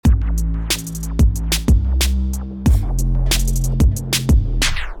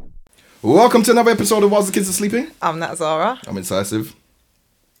Welcome to another episode of Whilst the Kids Are Sleeping. I'm Nat Zara. I'm Incisive.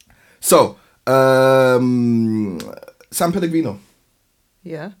 So, San Pellegrino.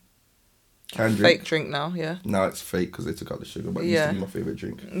 Yeah. Canned drink. Fake drink now, yeah. Now it's fake because they took out the sugar, but it used to be my favourite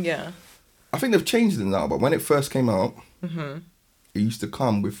drink. Yeah. I think they've changed it now, but when it first came out, it used to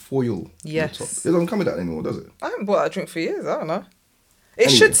come with foil. Yes. On the top. It doesn't come with that anymore, does it? I haven't bought that drink for years, I don't know. It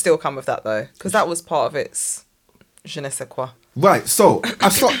Anyway. should still come with that though, because that was part of its je ne sais quoi. Right, so,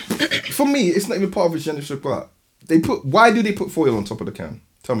 for me, it's not even part of a je ne sais quoi. Why do they put foil on top of the can?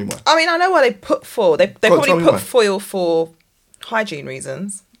 Tell me why. I mean, I know why they put foil. They probably put foil for hygiene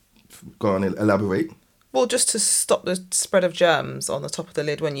reasons. Go on, elaborate. Well, just to stop the spread of germs on the top of the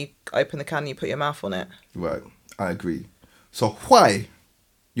lid when you open the can and you put your mouth on it. Right, I agree. So why,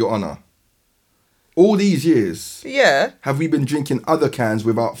 Your Honour, all these years, have we been drinking other cans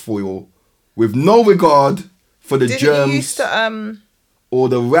without foil, with no regard for the germs you used to, or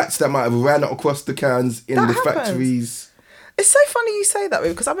the rats that might have ran across the cans in the happens. factories? It's so funny you say that,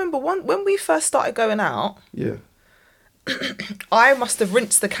 because I remember when we first started going out. Yeah. I must have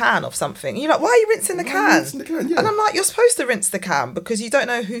rinsed the can of something. You're like, why are you rinsing the can? Yeah. And I'm like, you're supposed to rinse the can because you don't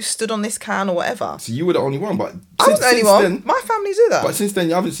know who stood on this can or whatever. So you were the only one, but I was the only one. Then, my family do that. But since then,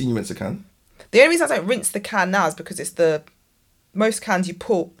 you haven't seen you rinse a can. The only reason I don't rinse the can now is because it's most cans you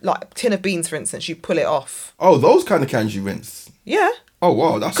pull, like a tin of beans, for instance, you pull it off. Oh, those kind of cans you rinse? Yeah. Oh,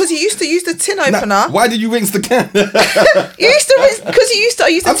 wow. That's... Because you used to use the tin opener. Now, why did you rinse the can? You used to rinse, because you used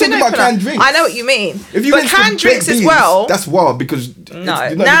to use the tin opener. I'm talking about canned drinks. I know what you mean. If you but canned drinks beans, as well. That's wild because you're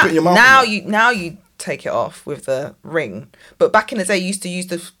not even putting your mouth now you take it off with the ring. But back in the day, you used to use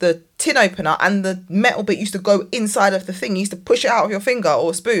the tin opener and the metal bit used to go inside of the thing. You used to push it out with your finger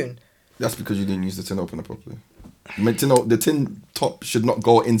or a spoon. That's because you didn't use the tin opener properly. Meant to know the tin top should not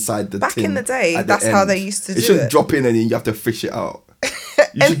go inside the back tin. Back in the day, that's how they used to do it. It should drop in and then you have to fish it out.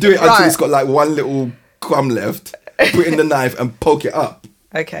 You should do it until it's got like one little crumb left. Put in the knife and poke it up.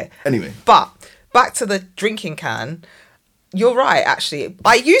 Okay. Anyway. But back to the drinking can. You're right, actually.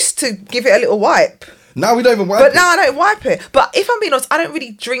 I used to give it a little wipe. Now we don't even wipe it. But now I don't wipe it. But if I'm being honest, I don't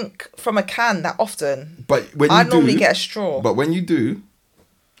really drink from a can that often. But when I normally get a straw. But when you do...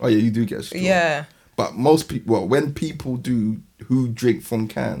 Oh yeah, you do get a straw. Yeah. But most people... Well, when people do who drink from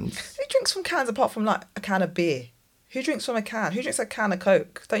cans... Who drinks from cans apart from like a can of beer? Who drinks from a can? Who drinks a can of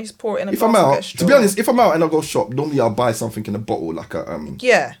Coke? Don't you just pour it in a glass and get a straw? To be honest, if I'm out and I go shop, normally I'll buy something in a bottle, like a...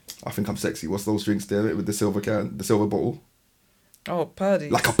 Yeah. I think I'm sexy. What's those drinks there with the silver can? The silver bottle? Oh,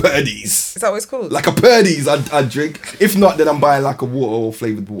 Purdy's. Like a Purdy's. Is that what it's called? Like a Purdy's I'd drink. If not, then I'm buying like a water or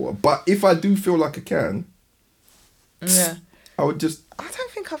flavoured water. But if I do feel like a can... Yeah. I would just... I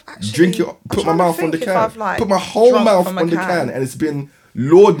don't think I've actually... Drink it... Put my mouth on the can. Like, put my whole mouth on the can. And it's been...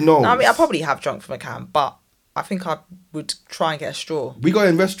 Lord knows. I mean, I probably have drunk from a can, but... I think I would try and get a straw. We go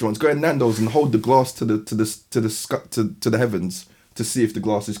in restaurants, go in Nando's, and hold the glass to the heavens to see if the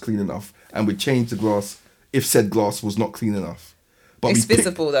glass is clean enough, and we change the glass if said glass was not clean enough. But it's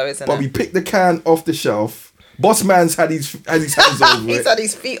visible though, isn't it? But we picked the can off the shelf. Boss man's had his hands over it. He's had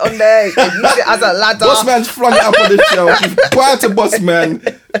his feet on there. He used it as a ladder. Boss man's flung it up on the shelf. Prior to Boss man,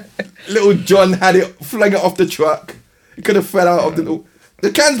 little John had it, flung it off the truck. It could have fell out of the... The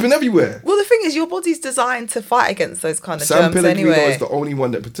can's been everywhere. Well, the thing is, your body's designed to fight against those kind of San germs Pellegrino anyway. is the only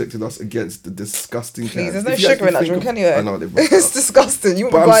one that protected us against the disgusting cans. There's no sugar in that drink anyway. I know. It's disgusting. You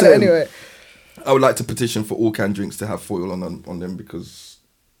wouldn't buy it anyway. I would like to petition for all canned drinks to have foil on them because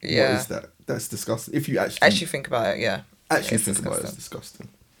what is that? That's disgusting. If you actually think about it, yeah. Actually think about it, it's disgusting.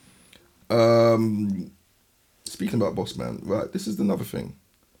 Speaking about Boss Man, right, this is another thing.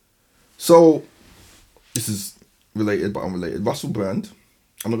 So, this is related but unrelated. Russell Brand...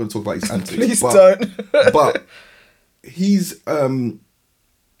 I'm not going to talk about his antics. Please don't. But he's... have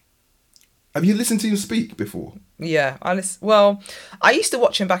you listened to him speak before? Yeah. I used to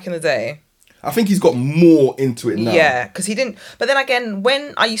watch him back in the day. I think he's got more into it now. Yeah, because he didn't... But then again,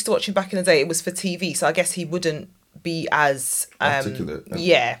 when I used to watch him back in the day, it was for TV, so I guess he wouldn't be as... articulate.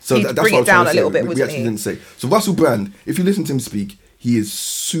 Yeah. So he'd bring it down a little bit, we actually didn't say. So Russell Brand, if you listen to him speak... He is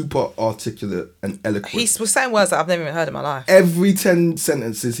super articulate and eloquent. He was saying words that I've never even heard in my life. Every 10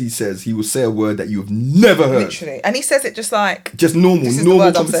 sentences he says, he will say a word that you have never heard. Literally. And he says it just like... Just normal. This is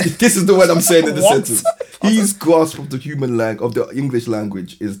the word I'm saying in the sentence. His grasp of the of the English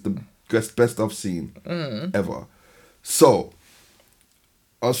language is the best I've seen ever. So,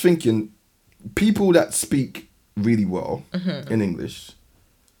 I was thinking, people that speak really well in English...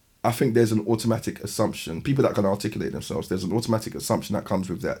 I think there's an automatic assumption. People that can articulate themselves, there's an automatic assumption that comes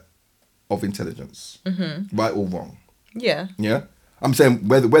with that of intelligence, right or wrong. Yeah. Yeah. I'm saying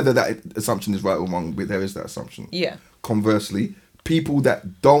whether that assumption is right or wrong, there is that assumption. Yeah. Conversely, people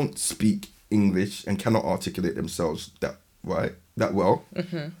that don't speak English and cannot articulate themselves that well.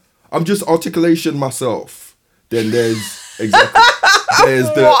 Mm-hmm. I'm just articulation myself. Then there's exactly there's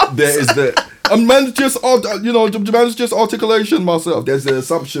the man's just articulation myself. There's the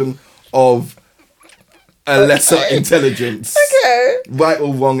assumption of a lesser intelligence. Okay. Right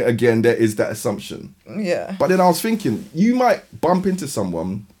or wrong, again, there is that assumption. Yeah. But then I was thinking, you might bump into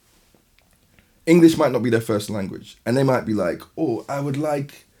someone, English might not be their first language, and they might be like, oh, I would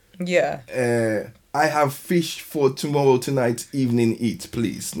like... Yeah. I have fish for tomorrow, tonight, evening eat,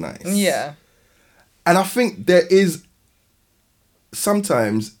 please. Nice. Yeah. And I think there is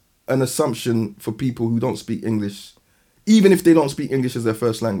sometimes an assumption for people who don't speak English, even if they don't speak English as their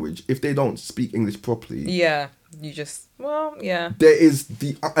first language, if they don't speak English properly. Yeah. You just, well, yeah. There is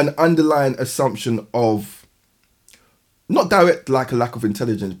an underlying assumption of, not direct like a lack of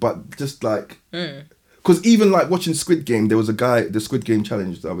intelligence, but just like... Because even like watching Squid Game, there was a guy, the Squid Game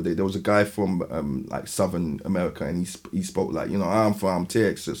challenge the other day, there was a guy from like Southern America, and he spoke like, I'm from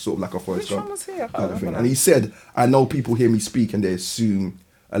TX, sort of like a Forrest Gump kind of thing. And he said, I know people hear me speak and they assume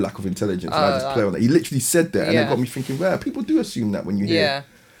a lack of intelligence, and I just play on that. He literally said that, and it got me thinking, well, people do assume that when you hear. Yeah.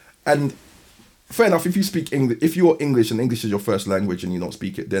 And fair enough, if you speak English, if you're English and English is your first language and you don't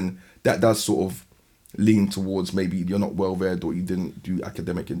speak it, then that does sort of lean towards maybe you're not well read or you didn't do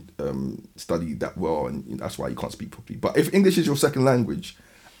academic study that well, and that's why you can't speak properly. But if English is your second language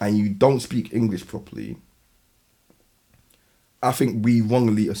and you don't speak English properly, I think we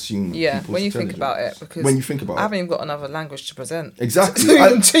wrongly assume when you think about it, because when you think about I haven't even got another language to present. Exactly.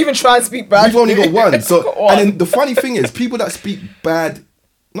 to even try and speak bad. We've only got one. So and then the funny thing is, people that speak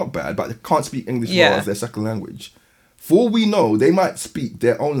not bad, but they can't speak English well as their second language, for all we know, they might speak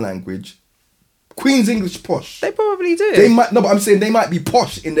their own language, Queen's English posh. They probably do. They might, no, but I'm saying they might be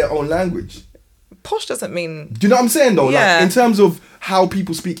posh in their own language. Posh doesn't mean... Do you know what I'm saying though? Yeah. Like in terms of how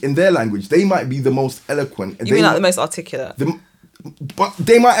people speak in their language, they might be the most eloquent. You mean like the most articulate? But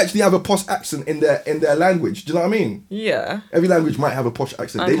they might actually have a posh accent in their language. Do you know what I mean? Yeah. Every language might have a posh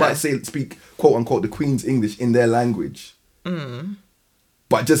accent. Okay. They might speak quote unquote the Queen's English in their language.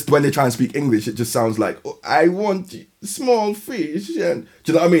 But just when they try and speak English, it just sounds like, oh, I want small fish. And,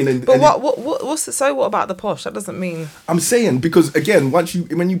 do you know what I mean? What about the posh? That doesn't mean... I'm saying, because again,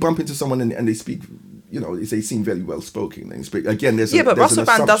 when you bump into someone and they speak, they seem very well spoken. They speak, again, there's but Russell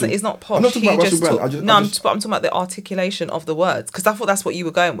Brand is not posh. I'm not talking about Russell Brand. I'm talking about the articulation of the words, because I thought that's what you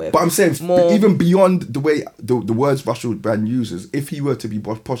were going with. But I'm saying, even beyond the way the words Russell Brand uses, if he were to be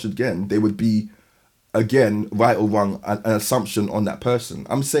posh again, they would be... again, right or wrong, an assumption on that person.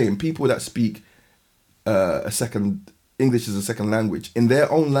 I'm saying people that speak English as a second language, in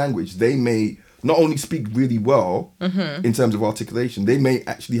their own language, they may not only speak really well in terms of articulation, they may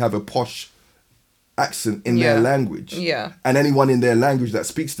actually have a posh accent in their language. Yeah. And anyone in their language that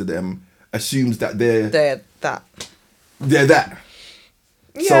speaks to them assumes that they're that. They're that.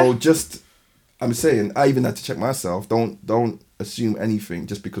 Yeah. So just, I'm saying, I even had to check myself. Don't assume anything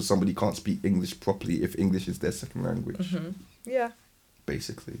just because somebody can't speak English properly if English is their second language. Yeah.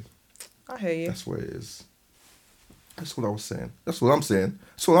 Basically. I hear you. That's what it is. That's what I was saying. That's what I'm saying.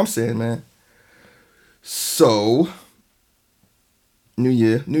 That's what I'm saying, man. So, New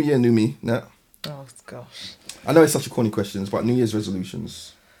Year, new me. Nah. Oh, gosh. I know it's such a corny question, but New Year's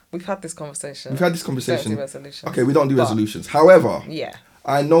resolutions. We've had this conversation. Don't do resolutions. Okay, we don't do resolutions. However, yeah,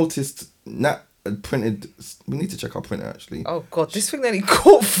 I noticed Nat printed... We need to check our printer, actually. Oh, God, this thing nearly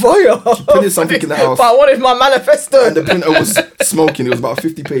caught fire. She printed something in the house. But I wanted my manifesto. And the printer was smoking. It was about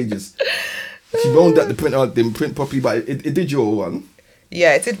 50 pages. She moaned that the printer didn't print properly, but it did your one.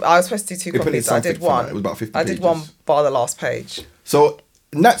 Yeah, it did. I was supposed to do 2 copies. I did one. It was about 50 pages. I did one bar the last page. So,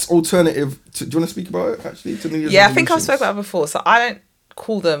 Nat's alternative... do you want to speak about it, actually, to New Year's resolutions? I think I've spoken about it before. So, I don't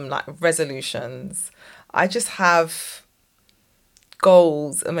call them, like, resolutions. I just have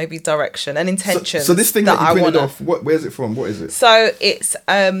goals and maybe direction and intentions. So this thing that you printed off, where's it from? What is it? So, it's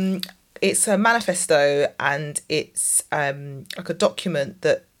a manifesto, and it's like a document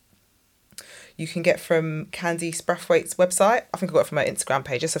that you can get from Candice Brathwaite's website. I think I got it from her Instagram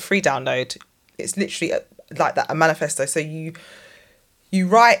page. It's a free download. It's literally like that, a manifesto. So you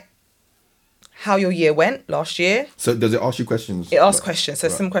write how your year went last year. So does it ask you questions? It asks questions. So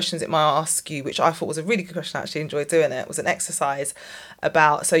some questions it might ask you, which I thought was a really good question. I actually enjoyed doing it. It was an exercise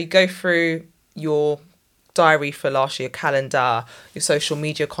about, so you go through your diary for last year, calendar, your social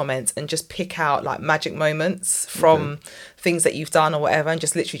media comments, and just pick out like magic moments from things that you've done or whatever, and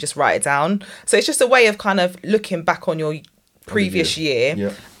just literally just write it down. So it's just a way of kind of looking back on your previous year.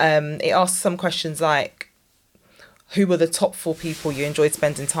 Yeah. It asks some questions like, who were the top 4 people you enjoyed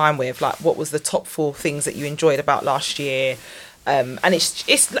spending time with? Like, what was the top 4 things that you enjoyed about last year? And it's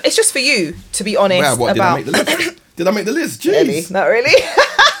just for you to be honest Wow, about. did I make the list? Did I make the list? Jeez. Really? Not really.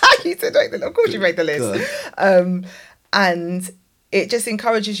 You said make the list. Of course you made the list. And it just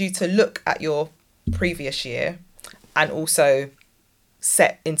encourages you to look at your previous year and also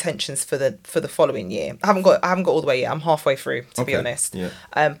set intentions for the following year. I haven't got all the way yet. I'm halfway through, to be honest. Yeah.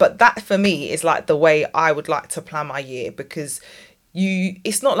 But that for me is like the way I would like to plan my year, because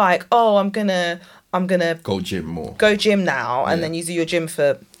it's not like, oh, I'm gonna Go gym now, and then you do your gym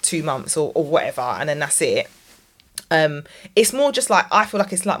for 2 months or whatever, and then that's it. It's more just like, I feel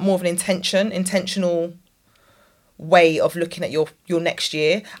like it's like more of an intentional way of looking at your next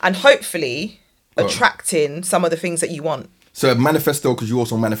year, and hopefully attracting some of the things that you want. So a manifesto, because you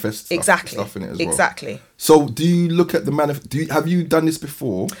also manifest stuff in it as well. Exactly. So do you look at the have you done this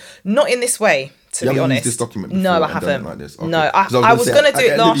before? Not in this way, to be honest. Used this document before? No, I haven't. Like this? Okay. No, I was going to do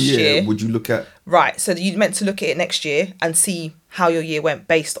it last year. Would you look at... Right, so you meant to look at it next year and see how your year went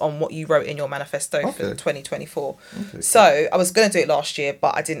based on what you wrote in your manifesto for 2024. Okay. So I was going to do it last year,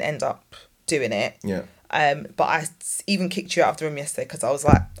 but I didn't end up doing it. Yeah. But I even kicked you out of the room yesterday because I was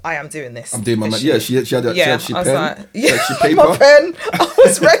like, I am doing this. I'm doing my she had she pen. My pen. I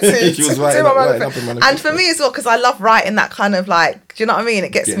was ready. She was to writing do my up in and for me as well, because I love writing that kind of like, do you know what I mean?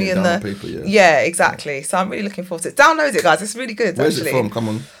 It gets me in the paper, exactly. So I'm really looking forward to it. Download it, guys. It's really good. Where's it from? Come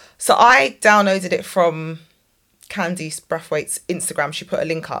on. So I downloaded it from Candice Brathwaite's Instagram. She put a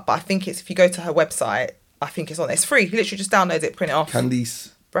link up, but I think if you go to her website, I think it's on there. It's free. You literally just download it, print it off.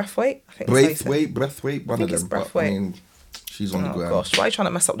 Candice Brathwaite? I think Brathwaite, one of them. Brathwaite. I mean, she's on the ground. Oh gosh, why are you trying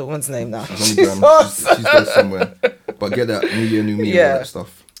to mess up the woman's name now? She's on the ground. She's there somewhere. But get that new year, new me, all that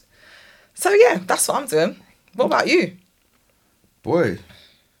stuff. So yeah, that's what I'm doing. What about you? Boy,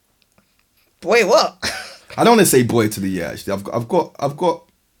 what? I don't want to say boy to the year. Actually, I've got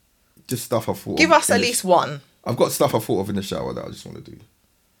just stuff I thought. Give us at least one. I've got stuff I thought of in the shower that I just want to do.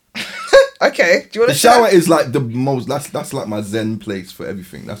 Okay, do you want to? The shower is like the most. That's like my zen place for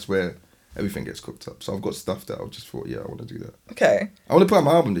everything. That's where everything gets cooked up. So I've got stuff that I've just thought, I want to do that. Okay. I want to put out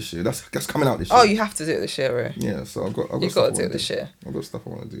my album this year. That's coming out this year. Oh, you have to do it this year, right? Yeah. So I've got. You've got to do it this year. I've got stuff I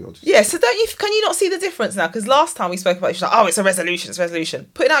want to do. Yeah. So can you not see the difference now? Because last time we spoke about it, she's like, oh, it's a resolution. It's a resolution.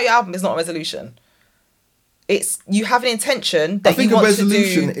 Putting out your album is not a resolution. It's you have an intention that you want to do. I think a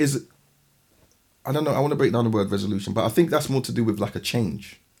resolution is. I don't know. I want to break down the word resolution, but I think that's more to do with like a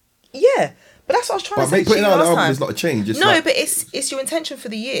change. Yeah. But that's what I was trying to say. Putting out an album is not a change. But it's your intention for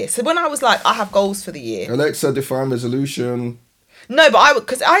the year. So when I was like, I have goals for the year. Alexa, define resolution. No, but I know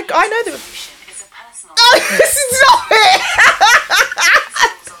the. Oh, stop it!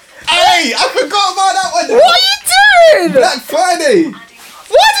 Hey, I forgot about that one. What are you doing? Black Friday.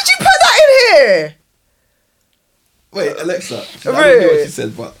 Why did you put that in here? Wait, Alexa. I don't know what she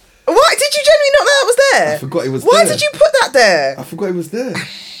said, but. What? Did you genuinely not know that was there? I forgot it was Why there. did you put that there? I forgot it was there.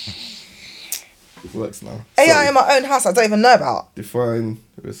 It works now. AI in my own house I don't even know about. Define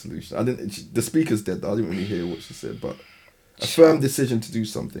resolution. The speaker's dead. I didn't really hear what she said, but a firm decision to do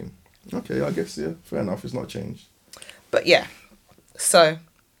something. Okay, I guess, yeah, fair enough. It's not changed. But yeah, so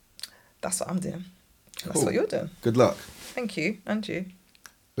that's what I'm doing. That's what you're doing. Good luck. Thank you, and you.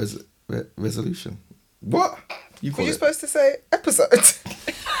 Resolution. What? Were you supposed to say episode?